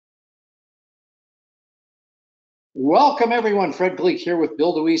Welcome everyone, Fred Gleek here with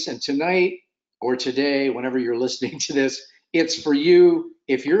Bill DeWeese, and tonight or today, whenever you're listening to this, it's for you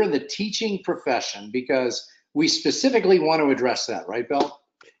if you're in the teaching profession because we specifically want to address that, right, Bill?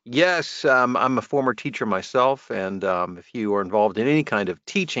 Yes, I'm a former teacher myself, and if you are involved in any kind of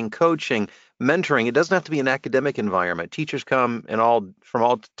teaching, coaching, mentoring, it doesn't have to be an academic environment. Teachers come in all from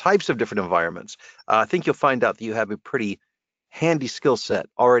all types of different environments. I think you'll find out that you have a pretty handy skill set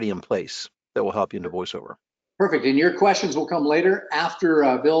already in place that will help you into voiceover. Perfect. And your questions will come later after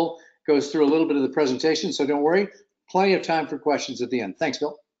Bill goes through a little bit of the presentation, so don't worry. Plenty of time for questions at the end. Thanks,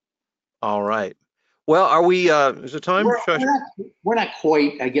 Bill. All right. Well, are we? Is it time? We're, we're not we're not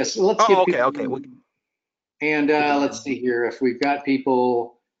quite, I guess. Let's Oh, get okay, people. okay. And We can. let's see here if we've got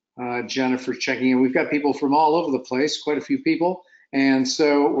people, Jennifer checking in. We've got people from all over the place, quite a few people. And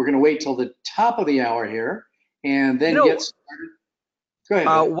so we're going to wait till the top of the hour here and You then get know, started. Go ahead,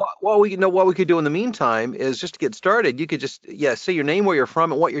 Bill. what we could do in the meantime is just to get started. You could just say your name, where you're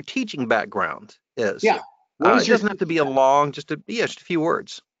from, and what your teaching background is. Yeah. What is It your doesn't have to teaching be a background? long, just a few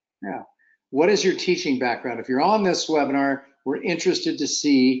words. Yeah. What is your teaching background? If you're on this webinar, we're interested to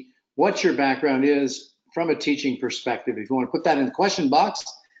see what your background is from a teaching perspective. If you want to put that in the question box,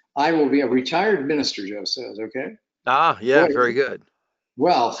 I will be a retired minister, Joe says, okay? Ah, Go yeah, ahead. very good.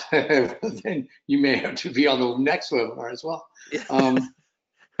 Well, then you may have to be on the next webinar as well. Um,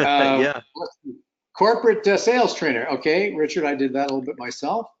 Yeah. corporate sales trainer. Okay, Richard, I did that a little bit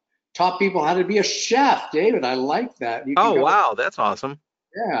myself. Taught people how to be a chef. David, I like that. You can Oh, go. wow, that's awesome.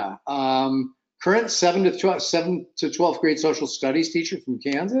 Yeah. Current 7 to 12th grade social studies teacher from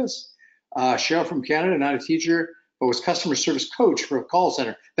Kansas. Cheryl from Canada, not a teacher, but was customer service coach for a call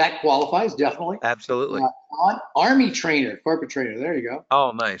center. That qualifies, definitely. Absolutely. Army trainer, corporate trainer. There you go.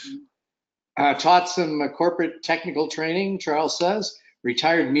 Oh, nice. Taught some corporate technical training, Charles says.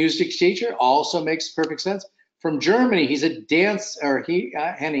 Retired music teacher, also makes perfect sense. From Germany, he's a dance, or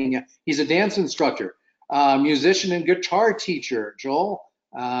Henning, he's a dance instructor, musician and guitar teacher, Joel.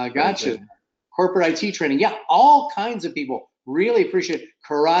 Very Gotcha. good. Corporate IT training. Yeah, all kinds of people. Really appreciate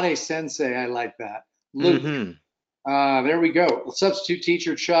Karate Sensei. I like that. Luke, Mm-hmm. there we go. Substitute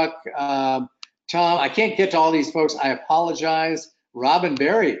teacher, Chuck. Tom, I can't get to all these folks. I apologize. Robin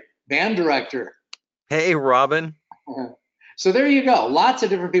Berry, band director. Hey, Robin. So there you go. Lots of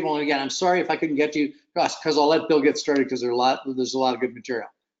different people. And again, I'm sorry if I couldn't get to you because I'll let Bill get started because there's a lot of good material.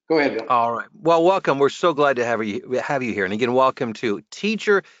 Go ahead, Bill. All right. Well, welcome. We're so glad to have you here. And again, welcome to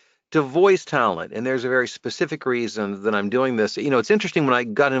Teacher to Voice Talent. And there's a very specific reason that I'm doing this. You know, it's interesting when I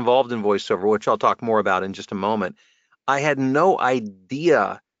got involved in voiceover, which I'll talk more about in just a moment. I had no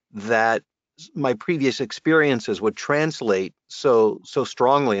idea that my previous experiences would translate so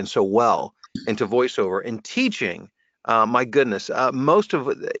strongly and so well into voiceover and teaching. My goodness, most of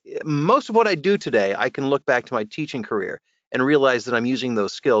what I do today, I can look back to my teaching career and realize that I'm using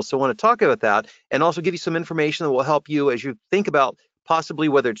those skills. So I want to talk about that and also give you some information that will help you as you think about possibly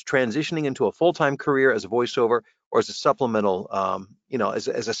whether it's transitioning into a full-time career as a voiceover or as a supplemental, as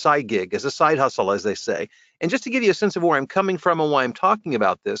a side gig, as a side hustle, as they say. And just to give you a sense of where I'm coming from and why I'm talking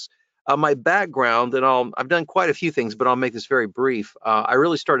about this, my background, and I've done quite a few things, but I'll make this very brief. I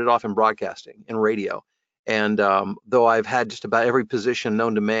really started off in broadcasting, in radio. And though I've had just about every position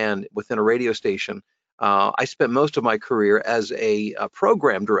known to man within a radio station, I spent most of my career as a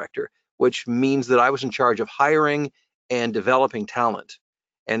program director, which means that I was in charge of hiring and developing talent.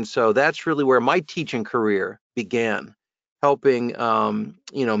 And so that's really where my teaching career began, helping men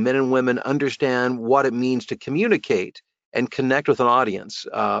and women understand what it means to communicate and connect with an audience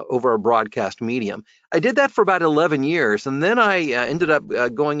over a broadcast medium. I did that for about 11 years, and then I ended up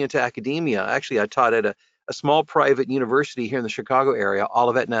going into academia. Actually, I taught at a small private university here in the Chicago area,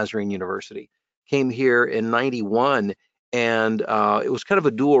 Olivet Nazarene University. Came here in '91, and it was kind of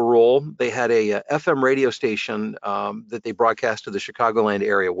a dual role. They had a FM radio station that they broadcast to the Chicagoland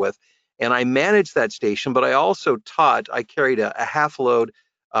area with, and I managed that station, but I also taught. I carried a half load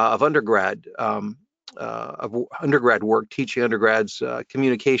of undergrad work, teaching undergrads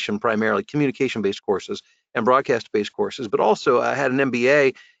communication, primarily communication-based courses and broadcast-based courses, but also I had an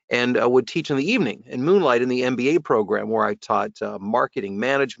MBA and would teach in the evening and moonlight in the MBA program where I taught marketing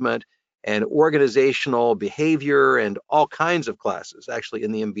management and organizational behavior and all kinds of classes actually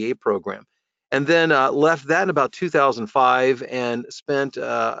in the MBA program. And then left that in about 2005 and spent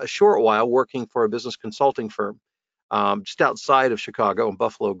a short while working for a business consulting firm just outside of Chicago in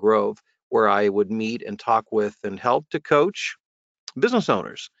Buffalo Grove, where I would meet and talk with and help to coach business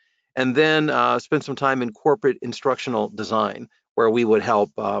owners. And then spend some time in corporate instructional design, where we would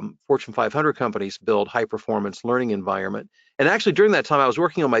help Fortune 500 companies build high performance learning environment. And actually, during that time, I was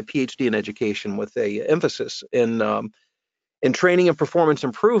working on my PhD in education with a emphasis in training and performance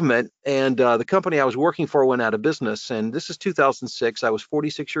improvement. And the company I was working for went out of business. And this is 2006. I was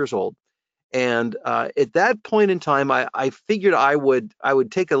 46 years old. And at that point in time, I figured I would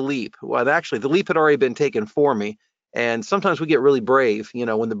take a leap. Well, actually, the leap had already been taken for me. And sometimes we get really brave,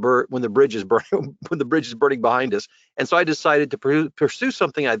 when the bridge is when the bridge is burning behind us. And so I decided to pursue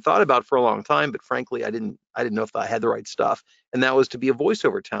something I'd thought about for a long time, but frankly, I didn't know if I had the right stuff. And that was to be a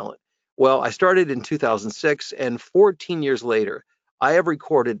voiceover talent. Well, I started in 2006, and 14 years later, I have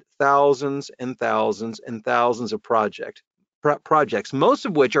recorded thousands and thousands and thousands of projects, most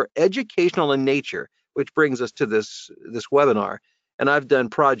of which are educational in nature, which brings us to this webinar. And I've done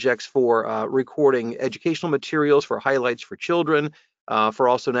projects for recording educational materials for highlights for children, for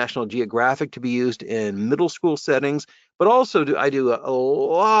also National Geographic to be used in middle school settings, but also I do a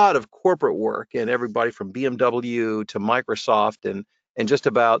lot of corporate work, and everybody from BMW to Microsoft and just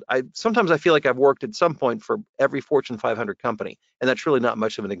about, sometimes I feel like I've worked at some point for every Fortune 500 company, and that's really not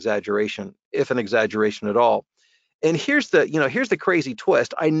much of an exaggeration, if an exaggeration at all. And here's the crazy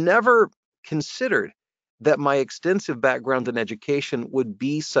twist. I never considered that my extensive background in education would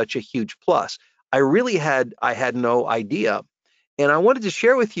be such a huge plus. I had no idea. And I wanted to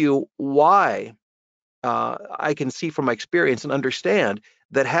share with you why I can see from my experience and understand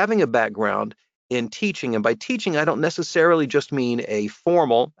that having a background in teaching, and by teaching, I don't necessarily just mean a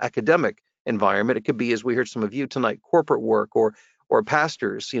formal academic environment. It could be, as we heard some of you tonight, corporate work or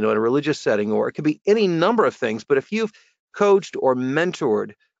pastors, in a religious setting, or it could be any number of things. But if you've coached or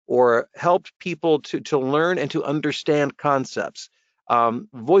mentored or helped people to learn and to understand concepts,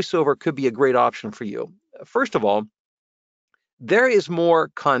 voiceover could be a great option for you. First of all, there is more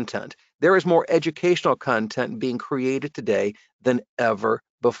content. There is more educational content being created today than ever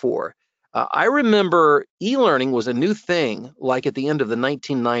before. I remember e-learning was a new thing, like at the end of the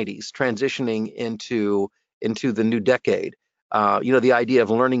 1990s, transitioning into the new decade. The idea of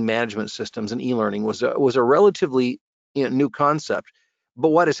learning management systems and e-learning was a relatively new concept. But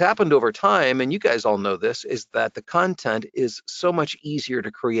what has happened over time, and you guys all know this, is that the content is so much easier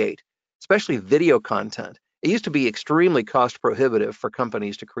to create, especially video content. It used to be extremely cost prohibitive for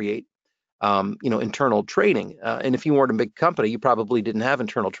companies to create, internal training. And if you weren't a big company, you probably didn't have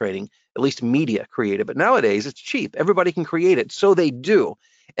internal training, at least media created. But nowadays, it's cheap. Everybody can create it. So they do.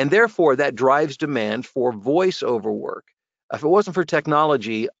 And therefore, that drives demand for voiceover work. If it wasn't for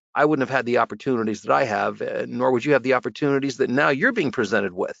technology, I wouldn't have had the opportunities that I have, nor would you have the opportunities that now you're being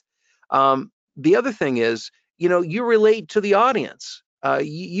presented with. The other thing is, you relate to the audience.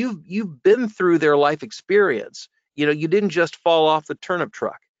 You've been through their life experience. You didn't just fall off the turnip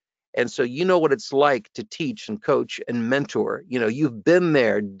truck. And so you know what it's like to teach and coach and mentor. You've been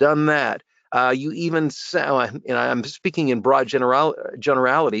there, done that. You even, I'm speaking in broad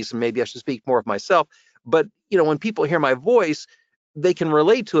generalities, and maybe I should speak more of myself. But when people hear my voice, they can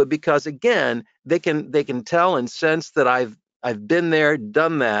relate to it because, again, they can tell and sense that I've been there,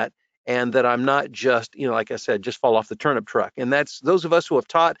 done that, and that I'm not just, like I said, just fall off the turnip truck. And that's those of us who have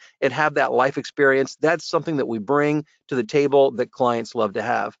taught and have that life experience. That's something that we bring to the table that clients love to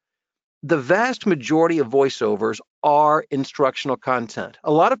have. The vast majority of voiceovers are instructional content.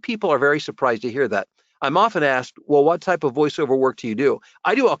 A lot of people are very surprised to hear that. I'm often asked, well, what type of voiceover work do you do?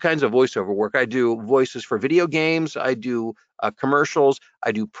 I do all kinds of voiceover work. I do voices for video games. I do commercials.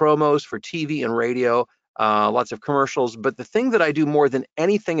 I do promos for TV and radio, lots of commercials. But the thing that I do more than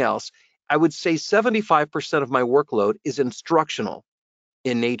anything else, I would say 75% of my workload is instructional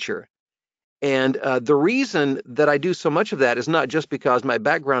in nature. And the reason that I do so much of that is not just because my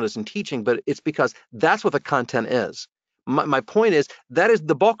background is in teaching, but it's because that's what the content is. My point is that is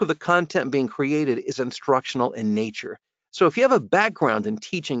the bulk of the content being created is instructional in nature. So if you have a background in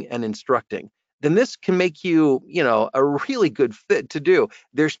teaching and instructing, then this can make you, a really good fit to do.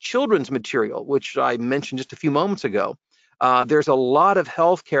 There's children's material, which I mentioned just a few moments ago. There's a lot of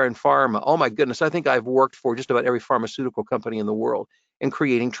healthcare and pharma. Oh my goodness, I think I've worked for just about every pharmaceutical company in the world in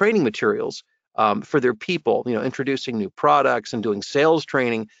creating training materials for their people, introducing new products and doing sales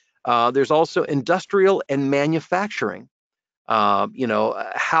training. There's also industrial and manufacturing, how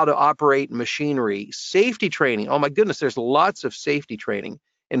to operate machinery, safety training. Oh my goodness, there's lots of safety training.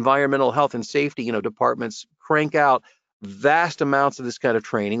 Environmental health and safety, departments crank out vast amounts of this kind of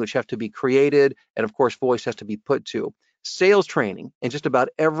training, which have to be created. And of course, voice has to be put to. Sales training in just about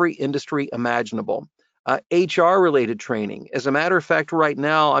every industry imaginable. HR related training. As a matter of fact, right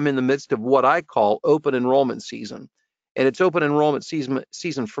now, I'm in the midst of what I call open enrollment season. And it's open enrollment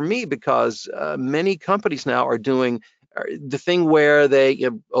season for me because many companies now are doing the thing where they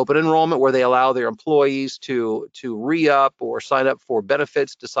open enrollment, where they allow their employees to re-up or sign up for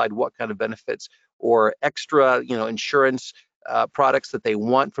benefits, decide what kind of benefits or extra insurance products that they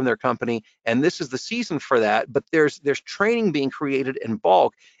want from their company. And this is the season for that. But there's training being created in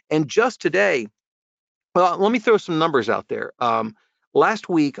bulk. And just today, well, let me throw some numbers out there. Last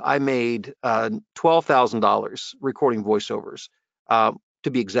week, I made $12,000 recording voiceovers. To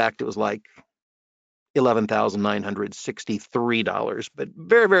be exact, it was like $11,963, but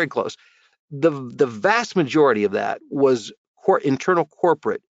very, very close. The vast majority of that was internal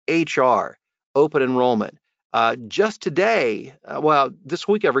corporate, HR, open enrollment. Just today, well, this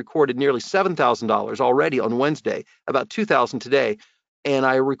week I've recorded nearly $7,000 already on Wednesday, about $2,000 today. And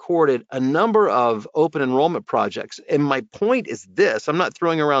I recorded a number of open enrollment projects. And my point is this: I'm not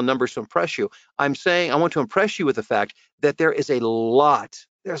throwing around numbers to impress you. I'm saying I want to impress you with the fact that there's a lot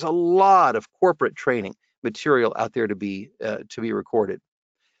of corporate training material out there to be recorded.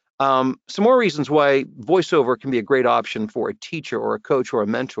 Some more reasons why voiceover can be a great option for a teacher or a coach or a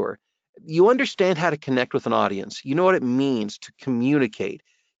mentor. You understand how to connect with an audience. You know what it means to communicate.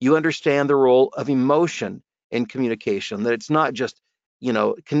 You understand the role of emotion in communication, that it's not just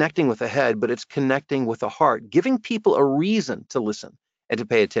connecting with the head, but it's connecting with the heart, giving people a reason to listen and to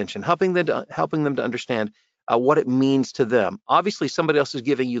pay attention, helping them to understand what it means to them. Obviously, somebody else is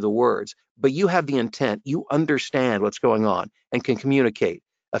giving you the words, but you have the intent. You understand what's going on and can communicate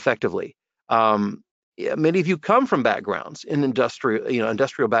effectively. Many of you come from backgrounds in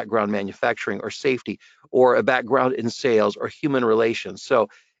industrial background, manufacturing or safety, or a background in sales or human relations. So,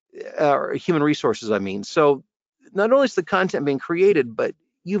 or human resources, I mean. So not only is the content being created, but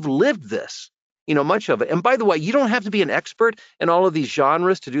you've lived this, much of it. And by the way, you don't have to be an expert in all of these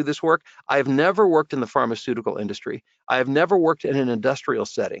genres to do this work. I have never worked in the pharmaceutical industry. I have never worked in an industrial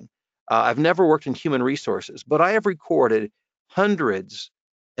setting. I've never worked in human resources, but I have recorded hundreds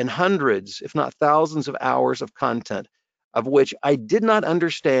and hundreds, if not thousands of hours of content, of which I did not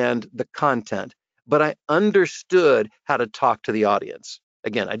understand the content, but I understood how to talk to the audience.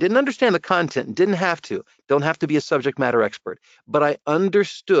 Again, I didn't understand the content, don't have to be a subject matter expert, but I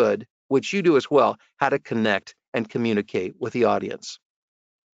understood, which you do as well, how to connect and communicate with the audience.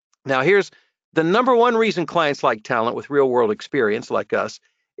 Now, here's the number one reason clients like talent with real world experience like us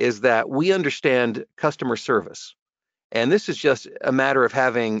is that we understand customer service. And this is just a matter of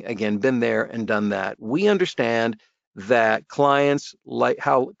having, again, been there and done that. We understand that clients like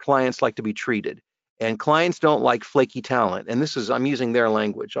to be treated. And clients don't like flaky talent. And I'm using their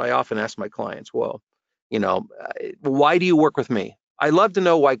language. I often ask my clients, well, why do you work with me? I love to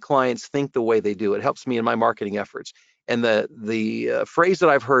know why clients think the way they do. It helps me in my marketing efforts. And the phrase that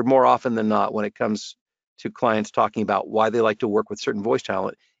I've heard more often than not when it comes to clients talking about why they like to work with certain voice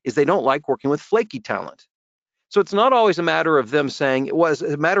talent is they don't like working with flaky talent. So it's not always a matter of them saying, well, as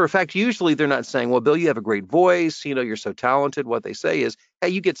a matter of fact, usually they're not saying, well, Bill, you have a great voice, you're so talented. What they say is, hey,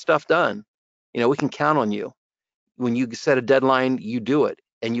 you get stuff done. We can count on you. When you set a deadline, you do it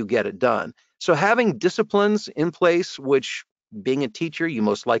and you get it done. So having disciplines in place, which being a teacher, you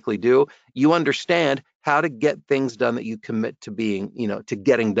most likely do, you understand how to get things done that you commit to to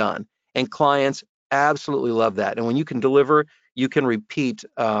getting done. And clients absolutely love that. And when you can deliver, you can repeat,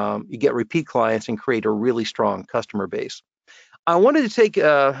 you get repeat clients and create a really strong customer base. I want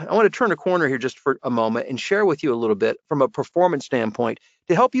to turn a corner here just for a moment and share with you a little bit from a performance standpoint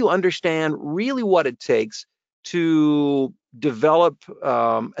to help you understand really what it takes to develop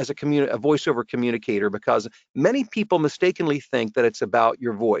as a voiceover communicator, because many people mistakenly think that it's about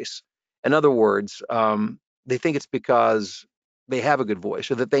your voice. In other words, they think it's because they have a good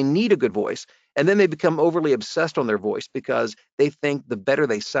voice or that they need a good voice. And then they become overly obsessed on their voice because they think the better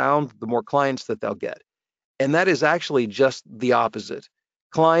they sound, the more clients that they'll get. And that is actually just the opposite.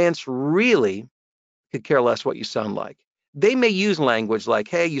 Clients really could care less what you sound like. They may use language like,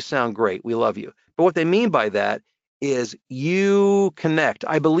 hey, you sound great, we love you. But what they mean by that is you connect.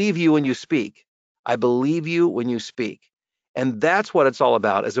 I believe you when you speak. I believe you when you speak. And that's what it's all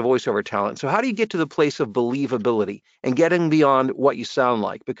about as a voiceover talent. So how do you get to the place of believability and getting beyond what you sound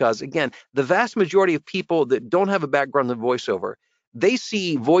like? Because again, the vast majority of people that don't have a background in voiceover, they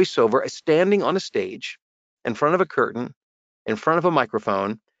see voiceover as standing on a stage in front of a curtain, in front of a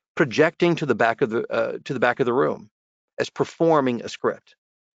microphone, projecting to the back of the room as performing a script.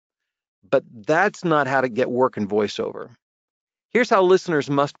 But that's not how to get work in voiceover. Here's how listeners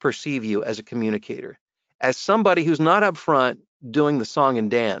must perceive you as a communicator, as somebody who's not up front doing the song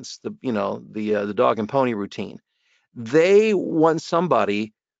and dance, the dog and pony routine. They want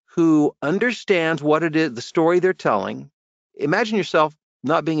somebody who understands what it is, the story they're telling. Imagine yourself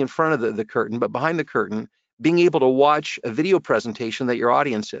not being in front of the curtain, but behind the curtain, being able to watch a video presentation that your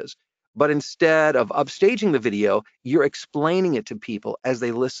audience is. But instead of upstaging the video, you're explaining it to people as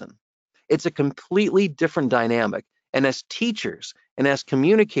they listen. It's a completely different dynamic. And as teachers and as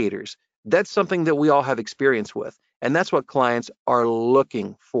communicators, that's something that we all have experience with. And that's what clients are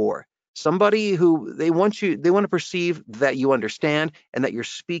looking for. Somebody who they want to perceive that you understand and that you're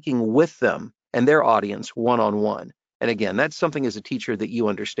speaking with them and their audience one-on-one. And again, that's something as a teacher that you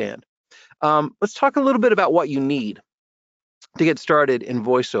understand. Let's talk a little bit about what you need to get started in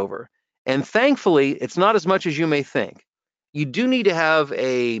voiceover. And thankfully, it's not as much as you may think. You do need to have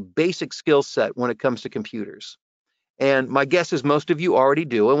a basic skill set when it comes to computers. And my guess is most of you already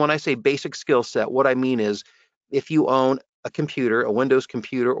do. And when I say basic skill set, what I mean is if you own a computer, a Windows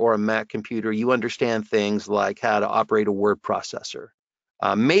computer or a Mac computer, you understand things like how to operate a word processor,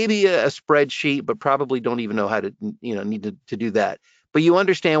 maybe a spreadsheet, but probably don't even know how to, need to do that. But you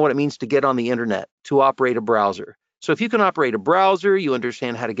understand what it means to get on the internet, to operate a browser. So if you can operate a browser, you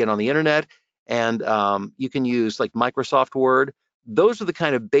understand how to get on the internet, and you can use like Microsoft Word. Those are the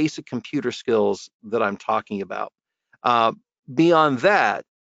kind of basic computer skills that I'm talking about. Uh, Beyond that,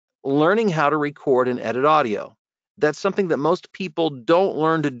 learning how to record and edit audio. That's something that most people don't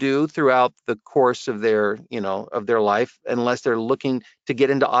learn to do throughout the course of their, of their life, unless they're looking to get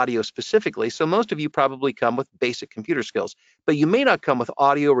into audio specifically. So most of you probably come with basic computer skills, but you may not come with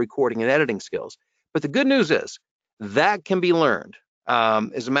audio recording and editing skills. But the good news is that can be learned.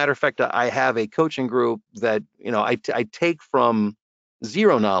 As a matter of fact, I have a coaching group that, I take from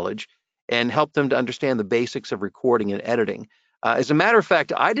zero knowledge and help them to understand the basics of recording and editing. As a matter of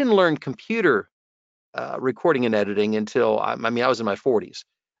fact, I didn't learn computer recording and editing until I was in my 40s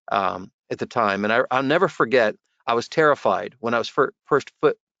at the time, and I'll never forget. I was terrified when I was first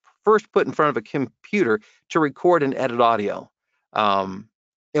put in front of a computer to record and edit audio.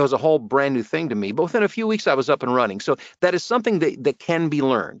 It was a whole brand new thing to me, but within a few weeks I was up and running. So that is something that can be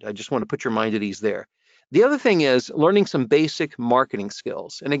learned. I just want to put your mind at ease there. The other thing is learning some basic marketing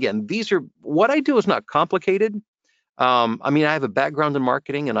skills. And again, what I do is not complicated. I have a background in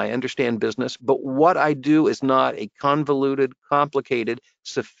marketing and I understand business, but what I do is not a convoluted, complicated,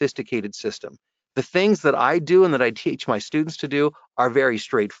 sophisticated system. The things that I do and that I teach my students to do are very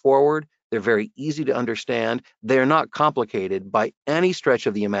straightforward. They're very easy to understand. They're not complicated by any stretch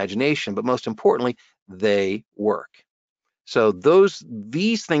of the imagination, but most importantly, they work. So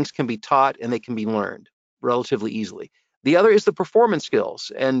these things can be taught and they can be learned relatively easily. The other is the performance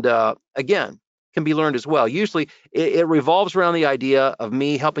skills. And again, can be learned as well. Usually it revolves around the idea of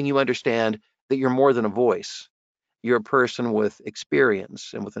me helping you understand that you're more than a voice. You're a person with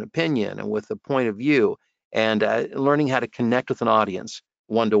experience and with an opinion and with a point of view, and learning how to connect with an audience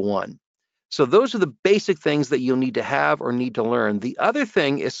one-to-one. So those are the basic things that you'll need to have or need to learn. The other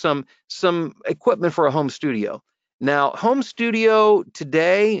thing is some equipment for a home studio. Now, home studio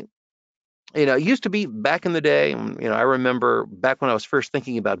today, it used to be back in the day, I remember back when I was first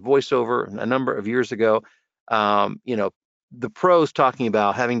thinking about voiceover a number of years ago, the pros talking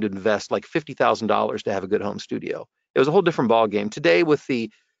about having to invest like $50,000 to have a good home studio. It was a whole different ballgame. Today, with the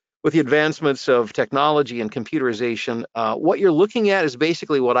advancements of technology and computerization, what you're looking at is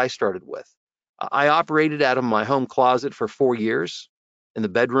basically what I started with. I operated out of my home closet for 4 years in the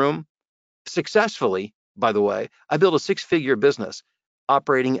bedroom, successfully, by the way. I built a 6-figure business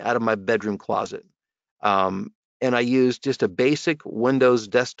operating out of my bedroom closet. And I used just a basic Windows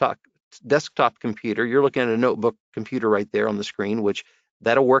desktop computer. You're looking at a notebook computer right there on the screen, which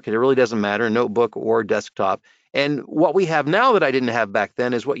that'll work. It really doesn't matter, notebook or desktop. And what we have now that I didn't have back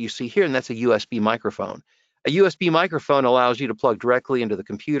then is what you see here, and that's a USB microphone. A USB microphone allows you to plug directly into the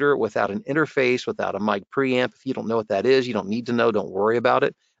computer without an interface, without a mic preamp. If you don't know what that is, you don't need to know, don't worry about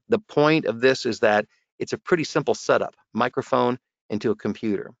it. The point of this is that it's a pretty simple setup, microphone into a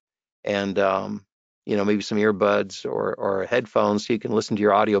computer, and maybe some earbuds or headphones so you can listen to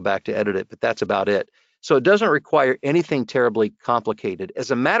your audio back to edit it, but that's about it. So it doesn't require anything terribly complicated. As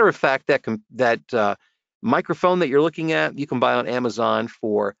a matter of fact, that microphone that you're looking at, you can buy on Amazon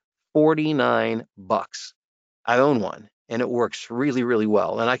for $49. I own one, and it works really, really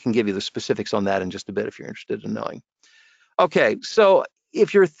well. And I can give you the specifics on that in just a bit if you're interested in knowing. Okay, so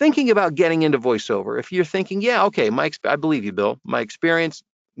if you're thinking about getting into voiceover, if you're thinking, yeah, okay, I believe you, Bill. My experience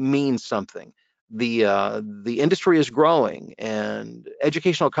means something. The industry is growing, and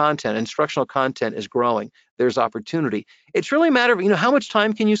educational content, instructional content is growing. There's opportunity. It's really a matter of, how much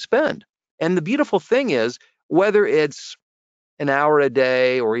time can you spend? And the beautiful thing is, whether it's an hour a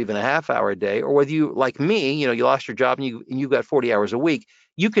day or even a half hour a day, or whether you, like me, you lost your job and you've got 40 hours a week,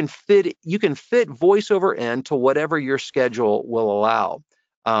 you can fit voiceover into whatever your schedule will allow.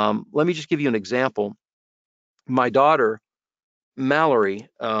 Let me just give you an example. my daughter Mallory,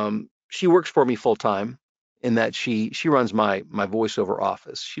 she works for me full time in that she runs my voiceover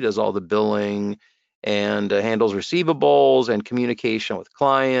office. She does all the billing and handles receivables and communication with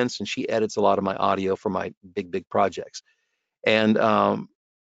clients, and she edits a lot of my audio for my big projects. And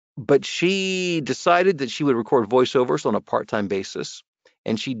but she decided that she would record voiceovers on a part-time basis,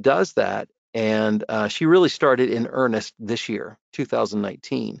 and she does that. And she really started in earnest this year,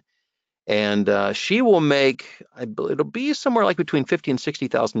 2019, and she will make, it'll be somewhere like between $50,000 and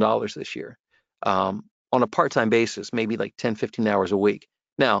 $60,000 this year, on a part-time basis, maybe like 10, 15 hours a week.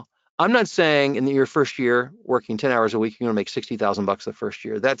 Now, I'm not saying in your first year working 10 hours a week you're going to make $60,000 the first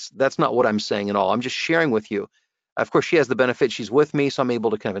year. That's not what I'm saying at all. I'm just sharing with you. Of course, she has the benefit, she's with me, so I'm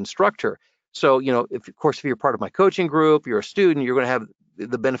able to kind of instruct her. So, if, of course, if you're part of my coaching group, you're a student, you're going to have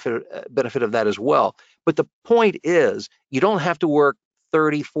the benefit of that as well. But the point is, you don't have to work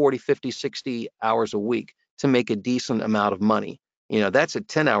 30, 40, 50, 60 hours a week to make a decent amount of money. That's at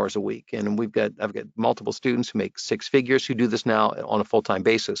 10 hours a week. And I've got multiple students who make six figures who do this now on a full-time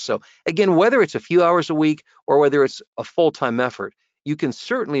basis. So again, whether it's a few hours a week or whether it's a full-time effort, you can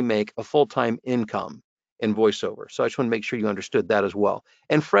certainly make a full-time income in voiceover. So I just want to make sure you understood that as well.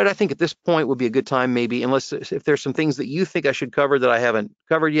 And Fred, I think at this point would be a good time, maybe, unless if there's some things that you think I should cover that I haven't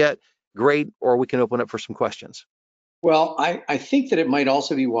covered yet, great, or we can open up for some questions. Well, I think that it might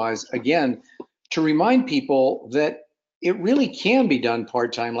also be wise, again, to remind people that it really can be done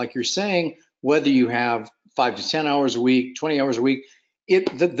part-time, like you're saying, whether you have 5 to 10 hours a week, 20 hours a week.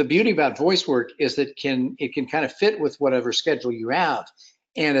 The beauty about voice work is that it can kind of fit with whatever schedule you have.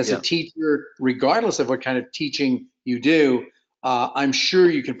 And as a teacher, regardless of what kind of teaching you do, I'm sure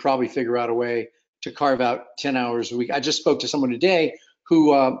you can probably figure out a way to carve out 10 hours a week. I just spoke to someone today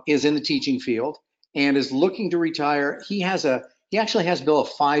who is in the teaching field and is looking to retire. He actually has, Bill, a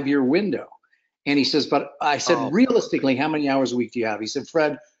 5-year window. And he says, but I said, realistically, how many hours a week do you have? He said,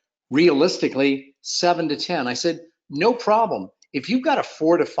 Fred, realistically, 7 to 10. I said, no problem. If you've got a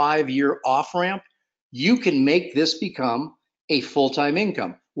 4 to 5 year off ramp, you can make this become a full-time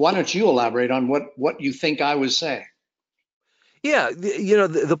income. Why don't you elaborate on what you think I was saying? Yeah,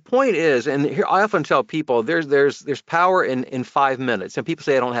 the point is, and here I often tell people, there's power in 5 minutes, and people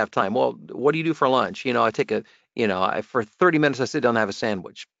say I don't have time. Well, what do you do for lunch? For 30 minutes I sit down and have a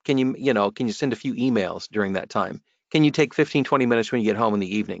sandwich. Can you send a few emails during that time? Can you take 15, 20 minutes when you get home in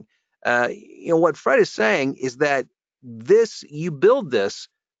the evening? What Fred is saying is that you build this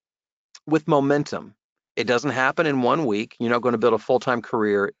with momentum. It doesn't happen in 1 week. You're not going to build a full-time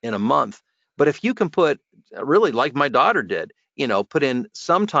career in a month. But if you can put, really like my daughter did, put in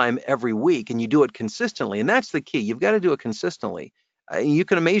some time every week and you do it consistently, and that's the key. You've got to do it consistently. You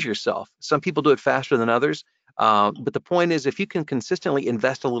can amaze yourself. Some people do it faster than others. But the point is, if you can consistently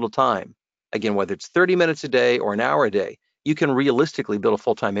invest a little time, again, whether it's 30 minutes a day or an hour a day, you can realistically build a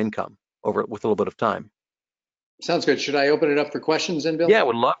full-time income with a little bit of time. Sounds good. Should I open it up for questions then, Bill? Yeah, I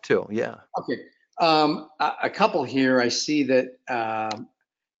would love to. Yeah. Okay. A couple here. I see that I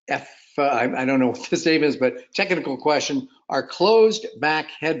don't know what this name is, but technical question. Are closed back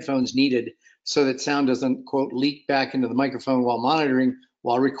headphones needed so that sound doesn't, quote, leak back into the microphone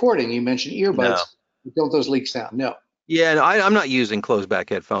while recording? You mentioned earbuds. No. Don't those leak sound? No. Yeah, no, I'm not using closed back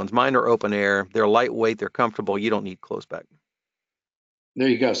headphones. Mine are open air. They're lightweight. They're comfortable. You don't need closed back. There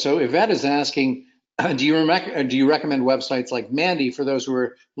you go. So Yvette is asking, do you recommend websites like Mandy for those who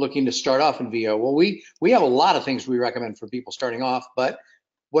are looking to start off in VO? Well, we have a lot of things we recommend for people starting off, but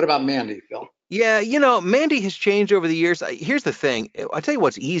what about Mandy, Phil? Yeah, Mandy has changed over the years. Here's the thing. I'll tell you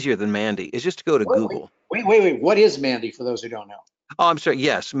what's easier than Mandy is just to go to Google. Wait. What is Mandy for those who don't know? Oh, I'm sorry.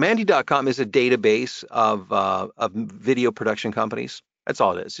 Yes, Mandy.com is a database of video production companies. That's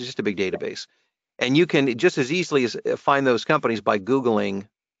all it is. It's just a big database. And you can just as easily as find those companies by Googling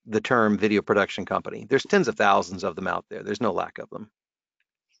the term video production company. There's tens of thousands of them out there. There's no lack of them.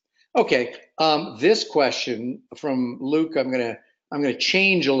 Okay. This question from Luke, I'm gonna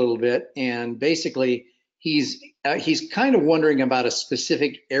change a little bit, and basically he's kind of wondering about a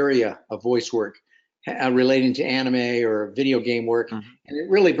specific area of voice work relating to anime or video game work, and it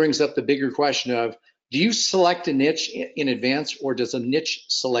really brings up the bigger question of, do you select a niche in advance, or does a niche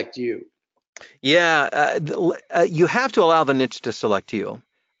select you? Yeah, you have to allow the niche to select you,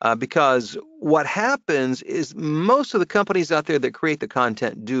 because what happens is most of the companies out there that create the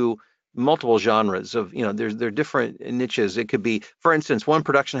content do multiple genres of, there are different niches. It could be, for instance, one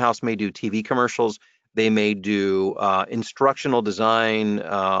production house may do TV commercials. They may do instructional design,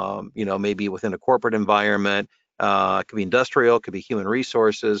 maybe within a corporate environment. It could be industrial, it could be human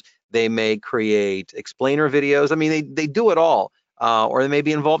resources. They may create explainer videos. I mean, they do it all. Or they may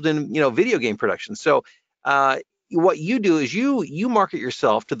be involved in, video game production. So Uh, what you do is you market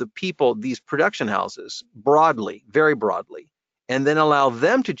yourself to the people, these production houses, broadly, very broadly, and then allow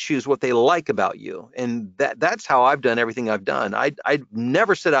them to choose what they like about you. And that's how I've done everything I've done. I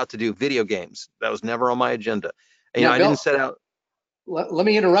never set out to do video games. That was never on my agenda. You know, Now, I didn't Bill, set out. let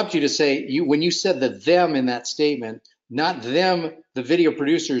me interrupt you to say when you said the them in that statement, not them, the video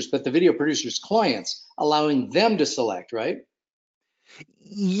producers, but the video producers' clients, allowing them to select, right?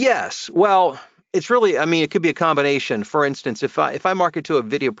 Yes. Well, it's really, I mean, it could be a combination. For instance, if I market to a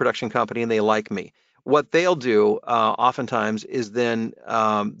video production company and they like me, what they'll do oftentimes is then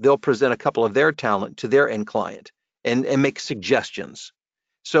they'll present a couple of their talent to their end client and make suggestions.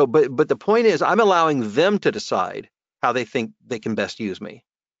 So, but the point is, I'm allowing them to decide how they think they can best use me.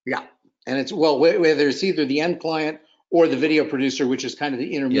 Yeah. And it's, well, whether it's either the end client or the video producer, which is kind of the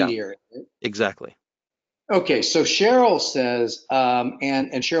Yeah, intermediary. exactly. Okay, so Cheryl says,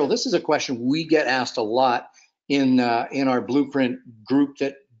 and Cheryl, this is a question we get asked a lot in our blueprint group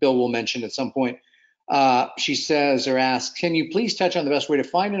that Bill will mention at some point. She says or asks, can you please touch on the best way to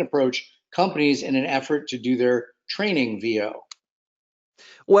find and approach companies in an effort to do their training VO?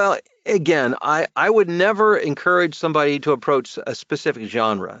 Well, again, I would never encourage somebody to approach a specific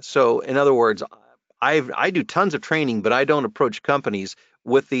genre. So, in other words, I do tons of training, but I don't approach companies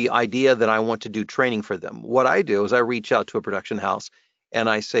with the idea that I want to do training for them. What I do is I reach out to a production house and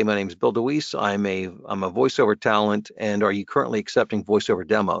I say, my name's Bill DeWeese. I'm a voiceover talent, and are you currently accepting voiceover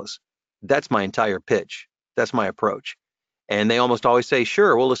demos? That's my entire pitch. That's my approach. And they almost always say,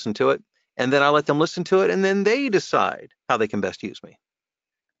 sure, we'll listen to it. And then I let them listen to it, and then they decide how they can best use me.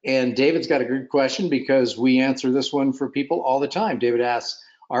 And David's got a good question because we answer this one for people all the time. David asks,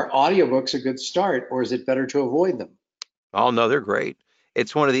 are audiobooks a good start or is it better to avoid them? Oh no, they're great.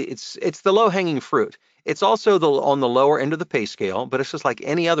 It's one of the it's the low hanging fruit. It's also the on the lower end of the pay scale, but it's just like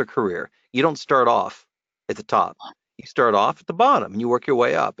any other career. You don't start off at the top. You start off at the bottom and you work your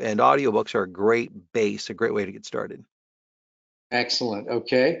way up. And audiobooks are a great base, a great way to get started. Excellent.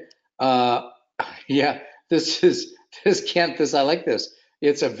 Okay. Uh, yeah, this Kent, I like this.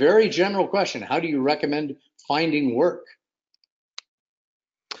 It's a very general question. How do you recommend finding work?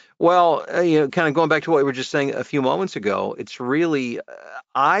 Well, kind of going back to what we were just saying a few moments ago, it's really,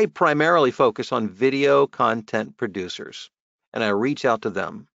 I primarily focus on video content producers, and I reach out to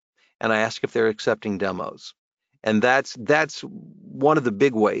them and I ask if they're accepting demos. And that's one of the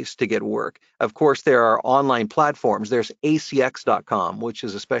big ways to get work. Of course, there are online platforms. There's acx.com, which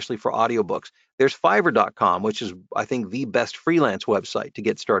is especially for audiobooks. There's fiverr.com, which is, I think, the best freelance website to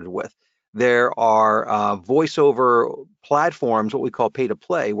get started with. There are voiceover platforms, what we call pay to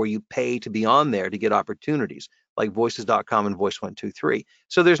play, where you pay to be on there to get opportunities, like voices.com and voice123.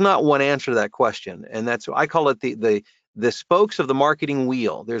 So there's not one answer to that question. And that's, I call it the spokes of the marketing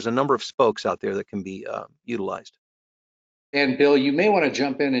wheel. There's a number of spokes out there that can be utilized. And Bill, you may want to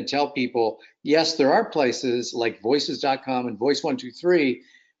jump in and tell people, yes, there are places like voices.com and voice123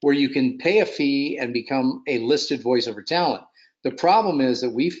 where you can pay a fee and become a listed voiceover talent. The problem is that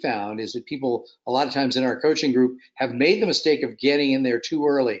we found is that people a lot of times in our coaching group have made the mistake of getting in there too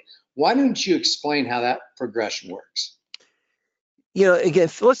early. Why don't you explain how that progression works? Again,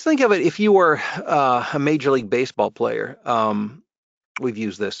 let's think of it if you were a Major League Baseball player. We've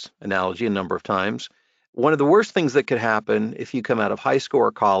used this analogy a number of times. One of the worst things that could happen if you come out of high school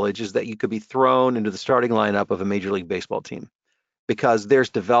or college is that you could be thrown into the starting lineup of a Major League Baseball team because there's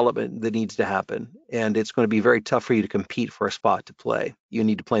development that needs to happen. And it's going to be very tough for you to compete for a spot to play. You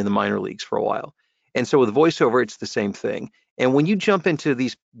need to play in the minor leagues for a while. And so with voiceover, it's the same thing. And when you jump into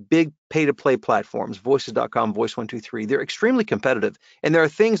these big pay to play platforms, voices.com, voice123, they're extremely competitive. And there are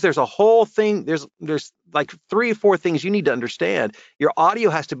things, there's a whole thing, there's like 3 or 4 things you need to understand. Your audio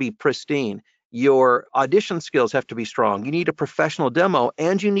has to be pristine. Your audition skills have to be strong. You need a professional demo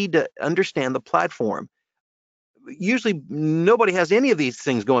and you need to understand the platform. Usually nobody has any of these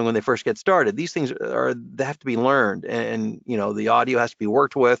things going when they first get started. These things they have to be learned, and the audio has to be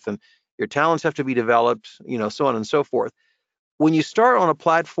worked with, and your talents have to be developed, so on and so forth. When you start on a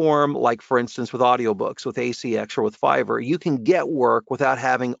platform like, for instance, with audiobooks, with ACX or with Fiverr, you can get work without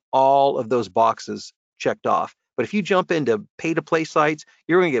having all of those boxes checked off. But if you jump into pay-to-play sites,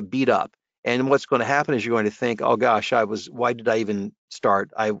 you're going to get beat up. And what's going to happen is you're going to think, oh gosh, why did I even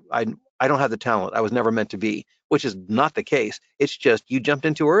start? I don't have the talent. I was never meant to be, which is not the case. It's just you jumped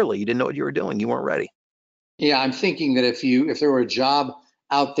in too early. You didn't know what you were doing. You weren't ready. Yeah, I'm thinking that if there were a job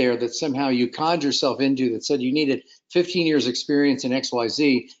out there that somehow you conned yourself into that said you needed 15 years experience in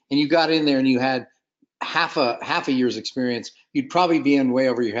XYZ and you got in there and you had half a year's experience, you'd probably be in way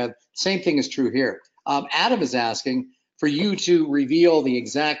over your head. Same thing is true here. Adam is asking, for you to reveal the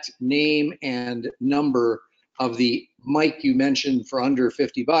exact name and number of the mic you mentioned for under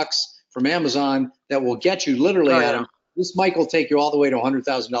 $50 from Amazon that will get you literally, Oh Adam. yeah. This mic will take you all the way to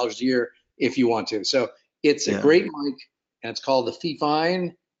 $100,000 a year if you want to. So it's a Yeah. great mic, and it's called the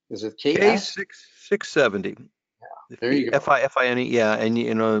Fifine. Is it KS? K670. There you go. Fine. Yeah,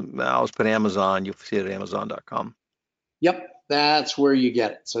 and I'll just put Amazon. You'll see it at Amazon.com. Yep, that's where you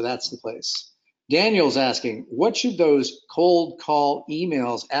get it. So that's the place. Daniel's asking, what should those cold call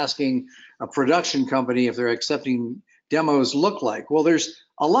emails asking a production company if they're accepting demos look like? Well, there's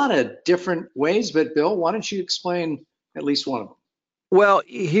a lot of different ways, but Bill, why don't you explain at least one of them? Well,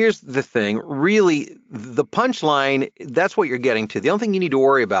 here's the thing. Really, the punchline, that's what you're getting to. The only thing you need to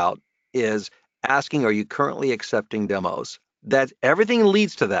worry about is asking, are you currently accepting demos? That everything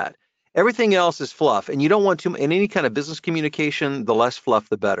leads to that. Everything else is fluff, and you don't want to, in any kind of business communication, the less fluff,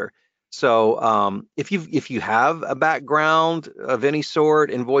 the better. So if you have a background of any sort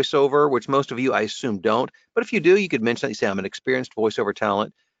in voiceover, which most of you I assume don't, but if you do, you could mention that you say I'm an experienced voiceover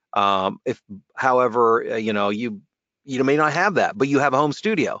talent. If, however, you may not have that, but you have a home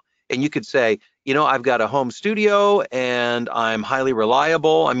studio, and you could say, I've got a home studio and I'm highly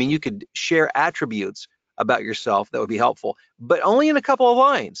reliable. I mean, you could share attributes about yourself that would be helpful, but only in a couple of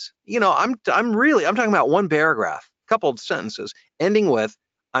lines. I'm talking about one paragraph, a couple of sentences, ending with,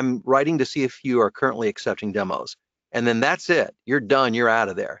 I'm writing to see if you are currently accepting demos. And then that's it. You're done. You're out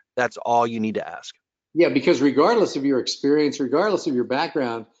of there. That's all you need to ask. Yeah, because regardless of your experience, regardless of your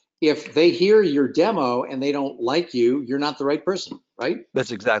background, if they hear your demo and they don't like you, you're not the right person, right?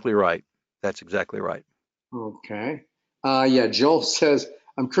 That's exactly right. That's exactly right. Okay. Yeah, Joel says,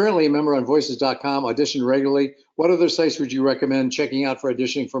 I'm currently a member on voices.com, audition regularly. What other sites would you recommend checking out for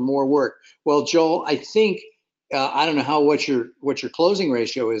auditioning for more work? Well, Joel, I think, I don't know what your closing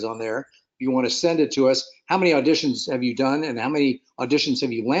ratio is on there. If you want to send it to us, how many auditions have you done and how many auditions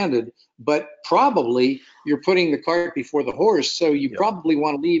have you landed? But probably you're putting the cart before the horse. So you Yep. probably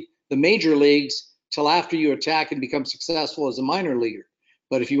want to leave the major leagues till after you attack and become successful as a minor leaguer.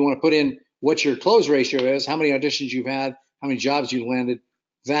 But if you want to put in what your close ratio is, how many auditions you've had, how many jobs you landed,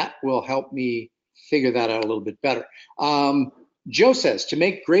 that will help me figure that out a little bit better. Joe says, to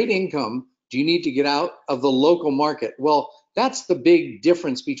make great income, do you need to get out of the local market? Well, that's the big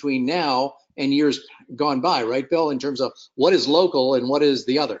difference between now and years gone by, right, Bill, in terms of what is local and what is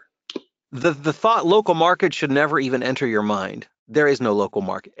the other? The thought local market should never even enter your mind. There is no local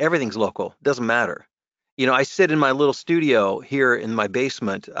market. Everything's local. Doesn't matter. I sit in my little studio here in my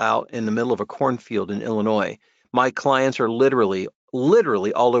basement out in the middle of a cornfield in Illinois. My clients are literally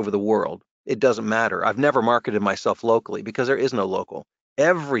all over the world. It doesn't matter. I've never marketed myself locally because there is no local.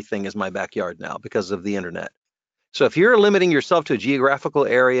 Everything is my backyard now because of the internet. So if you're limiting yourself to a geographical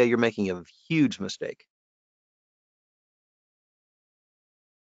area, you're making a huge mistake.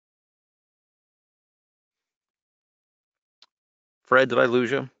 Fred, did I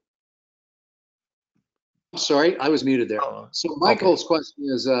lose you? Sorry, I was muted there. Oh, So okay. Michael's question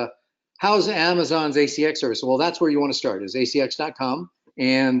is, how's Amazon's ACX service? Well, that's where you want to start, is acx.com,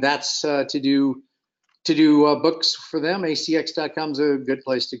 and that's to do books for them. acx.com is a good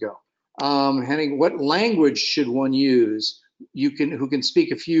place to go. Henning, what language should one use? Who can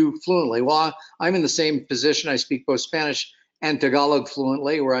speak a few fluently? Well, I'm in the same position. I speak both Spanish and Tagalog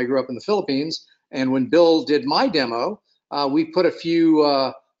fluently, where I grew up in the Philippines. And when Bill did my demo, we put a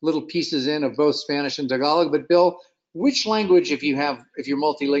few little pieces in of both Spanish and Tagalog. But Bill, which language, if you're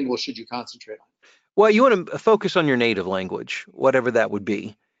multilingual, should you concentrate on? Well, you want to focus on your native language, whatever that would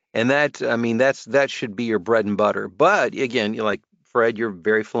be. And that should be your bread and butter. But again, you're like Fred, you're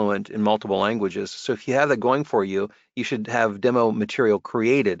very fluent in multiple languages. So if you have that going for you, you should have demo material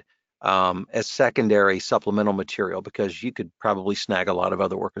created as secondary supplemental material because you could probably snag a lot of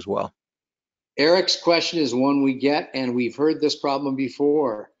other work as well. Eric's question is one we get, and we've heard this problem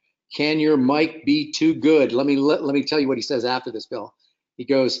before. Can your mic be too good? Let me tell you what he says after this, Bill. He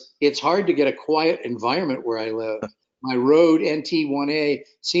goes, it's hard to get a quiet environment where I live. My Rode NT1A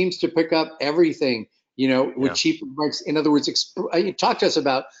seems to pick up everything, with Yeah. cheaper mics. In other words, talk to us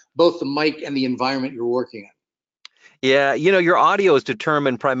about both the mic and the environment you're working in. Yeah, your audio is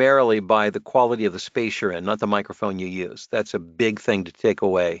determined primarily by the quality of the space you're in, not the microphone you use. That's a big thing to take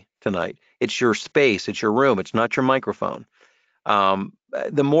away tonight. It's your space, it's your room, it's not your microphone.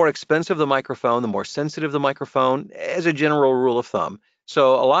 The more expensive the microphone, the more sensitive the microphone, as a general rule of thumb.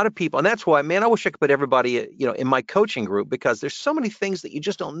 So a lot of people, and that's why, man, I wish I could put everybody, in my coaching group because there's so many things that you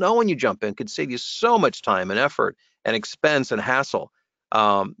just don't know when you jump in. Could save you so much time and effort and expense and hassle.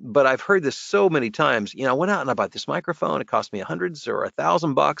 But I've heard this so many times. I went out and I bought this microphone. It cost me hundreds or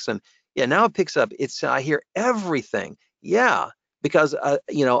 $1,000, and yeah, now it picks up. I hear everything. Yeah, because a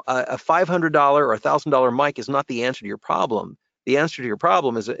 $500 or $1,000 mic is not the answer to your problem. The answer to your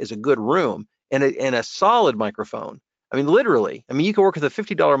problem is a good room and a solid microphone. I mean, literally. I mean, you can work with a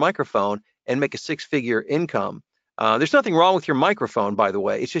 $50 microphone and make a six-figure income. There's nothing wrong with your microphone, by the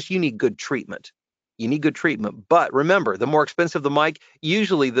way. It's just you need good treatment. You need good treatment. But remember, the more expensive the mic,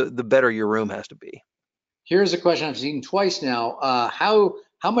 usually the better your room has to be. Here's a question I've seen twice now.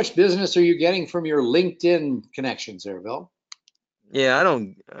 How much business are you getting from your LinkedIn connections there, Bill? Yeah,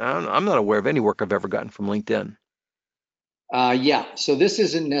 I'm not aware of any work I've ever gotten from LinkedIn. Yeah, so this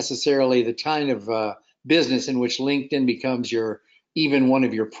isn't necessarily the kind of business in which LinkedIn becomes even one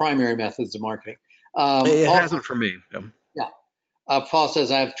of your primary methods of marketing. It Paul, hasn't for me. yeah, Paul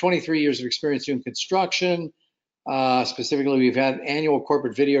says, I have 23 years of experience doing construction. Specifically, we've had annual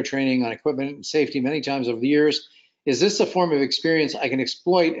corporate video training on equipment and safety many times over the years. Is this a form of experience I can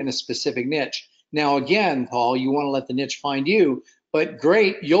exploit in a specific niche? Now, again, Paul, you want to let the niche find you, but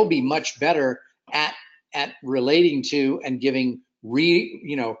great, you'll be much better at relating to and giving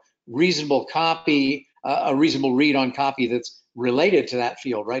reasonable copy, a reasonable read on copy that's related to that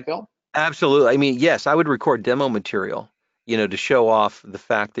field, right, Bill? Absolutely. I mean, yes, I would record demo material, to show off the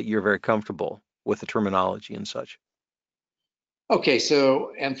fact that you're very comfortable with the terminology and such. Okay,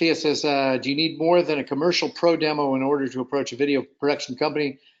 so Anthea says, do you need more than a commercial pro demo in order to approach a video production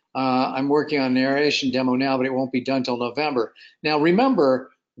company? I'm working on a narration demo now, but it won't be done till November. Now,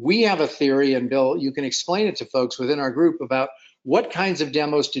 remember, we have a theory, and Bill, you can explain it to folks within our group about what kinds of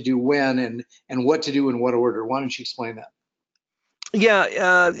demos to do when and what to do in what order. Why don't you explain that?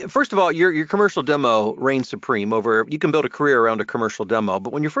 Yeah, first of all, your commercial demo reigns supreme over. You can build a career around a commercial demo,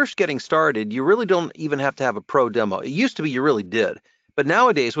 but when you're first getting started, you really don't even have to have a pro demo. It used to be you really did, but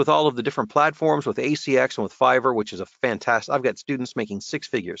nowadays with all of the different platforms, with ACX and with Fiverr, which is a fantastic. I've got students making six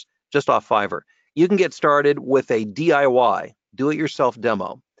figures just off Fiverr. You can get started with a DIY, do-it-yourself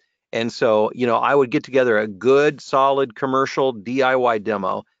demo, and so I would get together a good, solid commercial DIY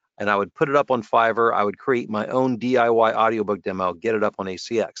demo and I would put it up on Fiverr. I would create my own DIY audiobook demo, get it up on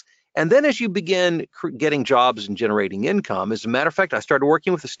ACX. And then as you begin getting jobs and generating income, as a matter of fact, I started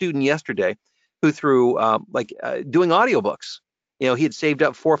working with a student yesterday who through doing audiobooks, he had saved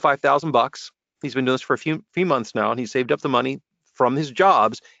up $4,000 or $5,000. He's been doing this for a few months now, and he saved up the money from his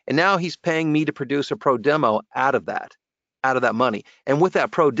jobs, and now he's paying me to produce a pro demo out of that money. And with that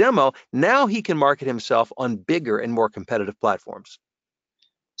pro demo, now he can market himself on bigger and more competitive platforms.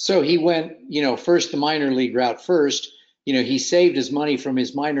 So he went, first the minor league route first. He saved his money from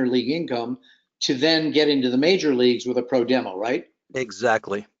his minor league income to then get into the major leagues with a pro demo, right?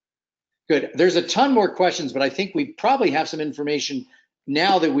 Exactly. Good. There's a ton more questions, but I think we probably have some information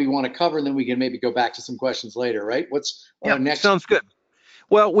now that we want to cover, and then we can maybe go back to some questions later, right? What's next? Sounds good.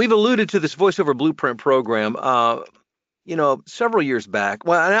 Well, we've alluded to this voiceover blueprint program, several years back.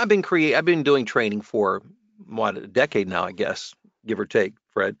 Well, and I've been doing training for a decade now, I guess, give or take,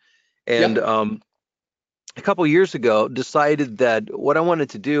 Fred. And Yep. A couple of years ago, decided that what I wanted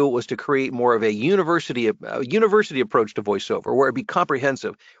to do was to create more of a university approach to voiceover, where it'd be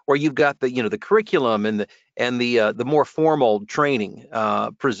comprehensive, where you've got the curriculum and the more formal training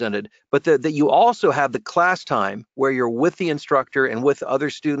presented, but that you also have the class time where you're with the instructor and with other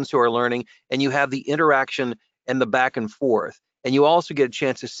students who are learning, and you have the interaction and the back and forth. And you also get a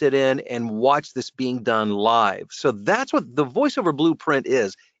chance to sit in and watch this being done live. So that's what the voiceover blueprint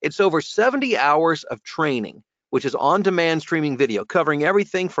is. It's over 70 hours of training, which is on-demand streaming video, covering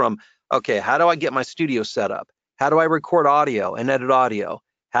everything from, okay, how do I get my studio set up? How do I record audio and edit audio?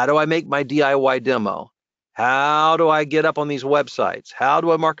 How do I make my DIY demo? How do I get up on these websites? How do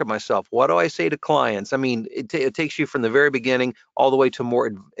I market myself? What do I say to clients? I mean, it takes you from the very beginning all the way to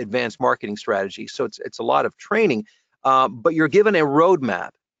more advanced marketing strategies. So it's a lot of training. But you're given a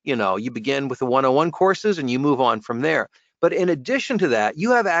roadmap. You begin with the 101 courses and you move on from there. But in addition to that,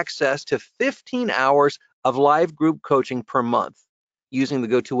 you have access to 15 hours of live group coaching per month using the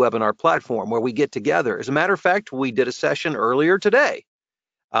GoToWebinar platform where we get together. As a matter of fact, we did a session earlier today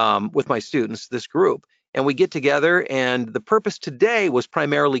with my students, this group, and we get together, and the purpose today was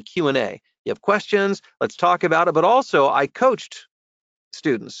primarily Q&A. You have questions, let's talk about it, but also I coached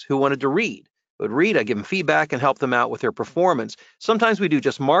students who wanted to read. I give them feedback and help them out with their performance. Sometimes we do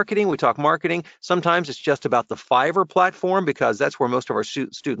just marketing, we talk marketing. Sometimes it's just about the Fiverr platform because that's where most of our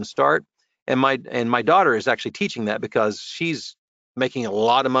students start. And my daughter is actually teaching that because she's making a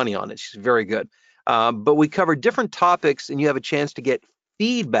lot of money on it. She's very good. But we cover different topics and you have a chance to get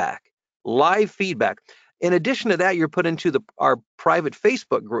feedback, live feedback. In addition to that, you're put into our private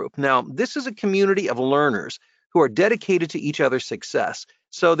Facebook group. Now, this is a community of learners who are dedicated to each other's success.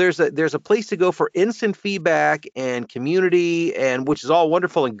 So there's a place to go for instant feedback and community, and which is all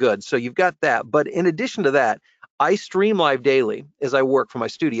wonderful and good. So you've got that. But in addition to that, I stream live daily as I work from my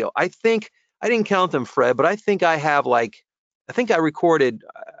studio. I think I didn't count them, Fred, but I think I have like I think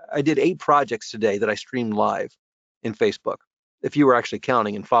I did 8 projects today that I streamed live in Facebook, if you were actually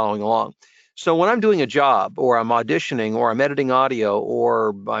counting and following along. So when I'm doing a job or I'm auditioning or I'm editing audio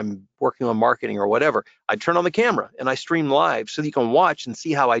or I'm working on marketing or whatever, I turn on the camera and I stream live so that you can watch and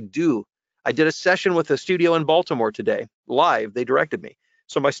see how I do. I did a session with a studio in Baltimore today, live. They directed me.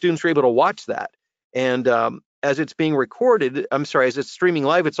 So my students were able to watch that. And as it's being recorded, I'm sorry, as it's streaming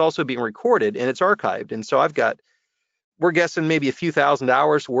live, it's also being recorded and it's archived. And so we're guessing maybe a few thousand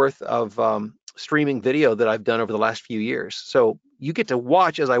hours worth of streaming video that I've done over the last few years. So you get to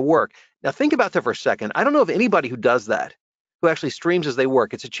watch as I work. Now think about that for a second. I don't know of anybody who does that, who actually streams as they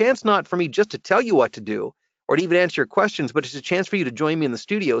work. It's a chance not for me just to tell you what to do or to even answer your questions, but it's a chance for you to join me in the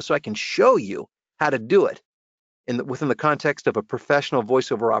studio so I can show you how to do it within the context of a professional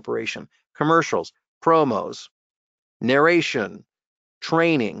voiceover operation. Commercials, promos, narration,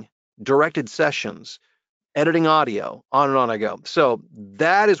 training, directed sessions, editing audio, on and on I go. So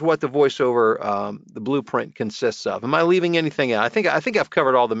that is what the voiceover, the blueprint consists of. Am I leaving anything out? I think I've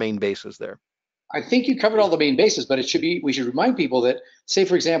covered all the main bases there. I think you covered all the main bases, but we should remind people that, say,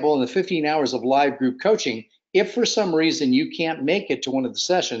 for example, in the 15 hours of live group coaching, if for some reason you can't make it to one of the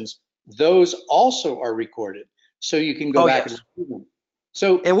sessions, those also are recorded. So you can go back and review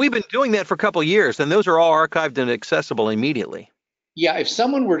them. And we've been doing that for a couple of years, and those are all archived and accessible immediately. Yeah, if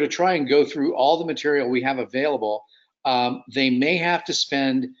someone were to try and go through all the material we have available, they may have to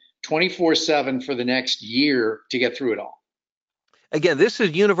spend 24/7 for the next year to get through it all. Again, this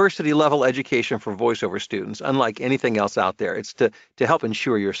is university level education for voiceover students, unlike anything else out there. It's to help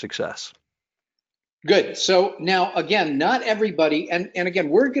ensure your success. Good. So now, again, not everybody, and again,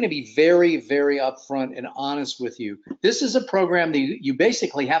 we're going to be very, very upfront and honest with you. This is a program that you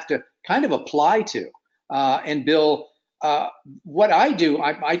basically have to kind of apply to. And Bill, what I do,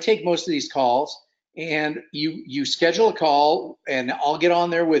 I take most of these calls, and you schedule a call, and I'll get on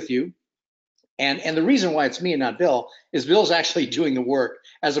there with you. And the reason why it's me and not Bill is Bill's actually doing the work,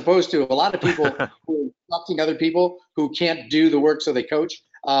 as opposed to a lot of people who are instructing other people who can't do the work, so they coach.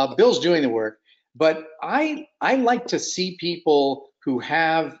 Bill's doing the work. But I like to see people who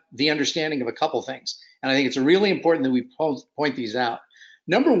have the understanding of a couple things. And I think it's really important that we point these out.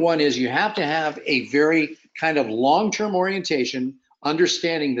 Number one is you have to have a very kind of long-term orientation,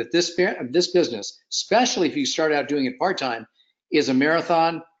 understanding that this business, especially if you start out doing it part-time, is a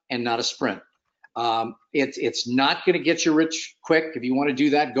marathon and not a sprint. It's not going to get you rich quick. If you want to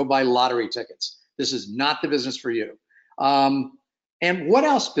do that, go buy lottery tickets. This is not the business for you. And what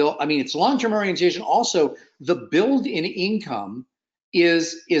else, Bill? I mean, it's long-term orientation. Also, the build-in income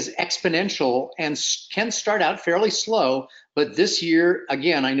is exponential and can start out fairly slow. But this year,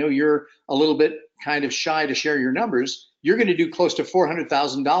 again, I know you're a little bit kind of shy to share your numbers. You're going to do close to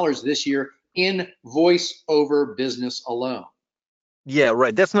 $400,000 this year in voiceover business alone. Yeah,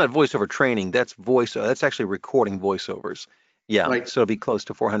 right. That's not voiceover training. That's That's actually recording voiceovers. Yeah, right. So it'll be close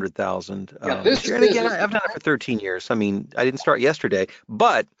to 400,000 this year. And again, I've done it for 13 years. I mean, I didn't start yesterday,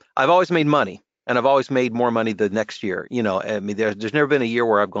 but I've always made money, and I've always made more money the next year. You know, I mean, there's never been a year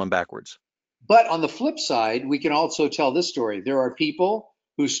where I've gone backwards. But on the flip side, we can also tell this story. There are people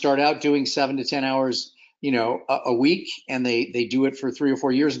who start out doing 7 to 10 hours, a week, and they do it for 3 or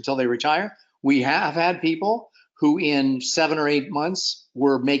 4 years until they retire. We have had people who in 7 or 8 months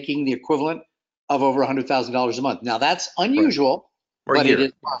were making the equivalent of over $100,000 a month. Now that's unusual, but it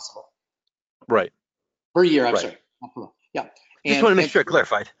is possible. Right. Per year, I'm sorry. Yeah. Just want to make sure I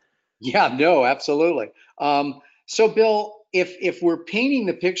clarified. Yeah, no, absolutely. So Bill, if we're painting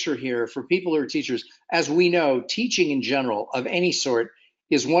the picture here for people who are teachers, as we know, teaching in general of any sort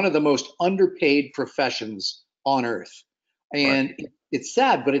is one of the most underpaid professions on earth. And it's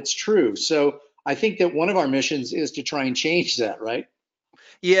sad, but it's true. So I think that one of our missions is to try and change that, right?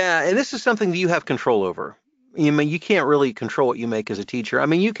 Yeah, and this is something that you have control over. I mean, you can't really control what you make as a teacher. I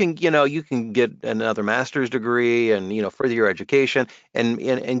mean, you can get another master's degree and, further your education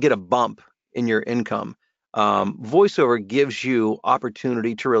and get a bump in your income. Voiceover gives you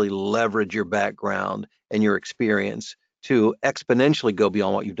opportunity to really leverage your background and your experience to exponentially go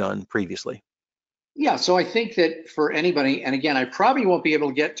beyond what you've done previously. Yeah, so I think that for anybody, and again, I probably won't be able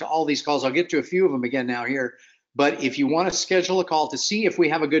to get to all these calls. I'll get to a few of them again now here. But if you want to schedule a call to see if we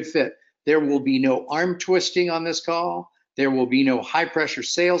have a good fit, there will be no arm twisting on this call. There will be no high pressure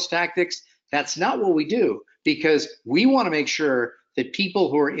sales tactics. That's not what we do, because we want to make sure that people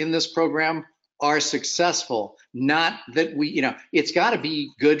who are in this program are successful, not that we, it's got to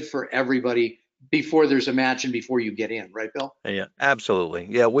be good for everybody before there's a match and before you get in, right, Bill? Yeah, absolutely.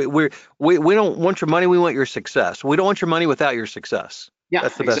 Yeah, we don't want your money. We want your success. We don't want your money without your success. Yeah,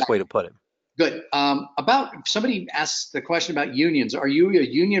 That's the best way exactly. to put it. Good. About somebody asked the question about unions. Are you a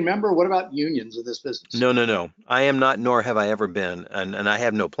union member? What about unions in this business? No, no, no. I am not, nor have I ever been, and I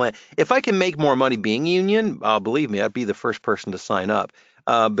have no plan. If I can make more money being union, believe me, I'd be the first person to sign up.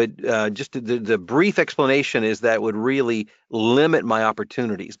 But just the brief explanation is that would really limit my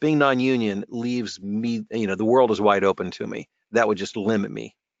opportunities. Being non-union leaves me, the world is wide open to me. That would just limit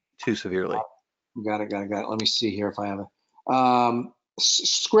me too severely. Got it, got it, got it. Let me see here if I have it.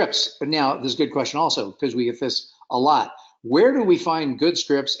 Scripts. Now, this is a good question also, because we get this a lot. Where do we find good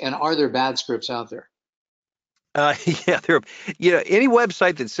scripts, and are there bad scripts out there? Yeah, any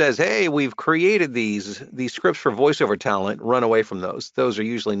website that says, "Hey, we've created these scripts for voiceover talent," run away from those. Those are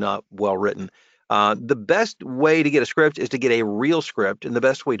usually not well written. The best way to get a script is to get a real script, and the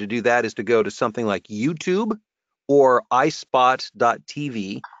best way to do that is to go to something like YouTube or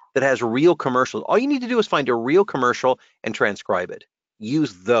iSpot.tv that has real commercials. All you need to do is find a real commercial and transcribe it.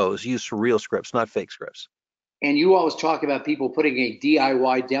 Use those. Use real scripts, not fake scripts. And you always talk about people putting a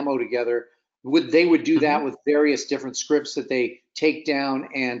DIY demo together. They would do Mhm. that with various different scripts that they take down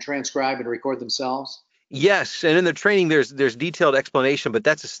and transcribe and record themselves? Yes, and in the training there's detailed explanation, but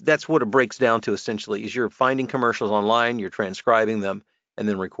that's what it breaks down to essentially is you're finding commercials online, you're transcribing them, and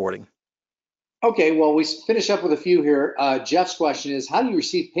then recording. Okay, well, we finish up with a few here. Jeff's question is, how do you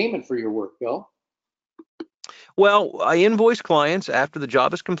receive payment for your work, Bill? Well, I invoice clients after the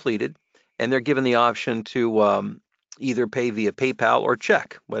job is completed, and they're given the option to either pay via PayPal or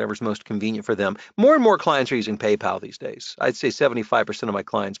check, whatever's most convenient for them. More and more clients are using PayPal these days. I'd say 75% of my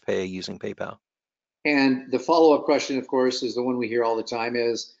clients pay using PayPal. And the follow-up question, of course, is the one we hear all the time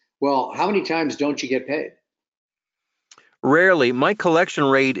is, well, how many times don't you get paid? Rarely. My collection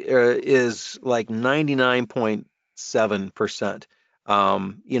rate is like 99.7%.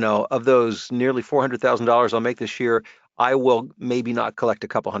 Of those nearly $400,000 I'll make this year, I will maybe not collect a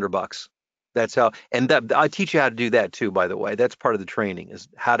couple $100. That's how, and that I teach you how to do that too, by the way. That's part of the training is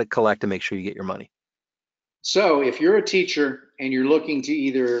how to collect and make sure you get your money. So if you're a teacher and you're looking to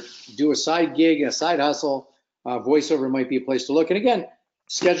either do a side gig, a side hustle, voiceover might be a place to look. And again,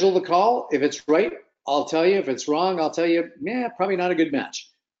 schedule the call. If it's right, I'll tell you. If it's wrong, I'll tell you, yeah, probably not a good match.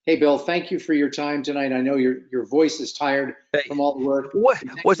 Hey, Bill, thank you for your time tonight. I know your voice is tired Hey, from all the work. what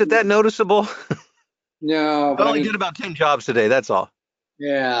was it that noticeable? No, I but I only mean, did about 10 jobs today. That's all.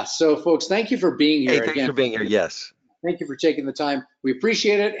 yeah. So folks, thank you for being Hey, here thanks again. for being here. Yes, Thank you for taking the time. We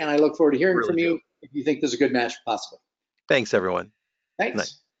appreciate it. And I look forward to hearing really from do. you if you think there's a good match possible. Thanks, everyone.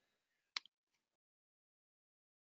 Thanks.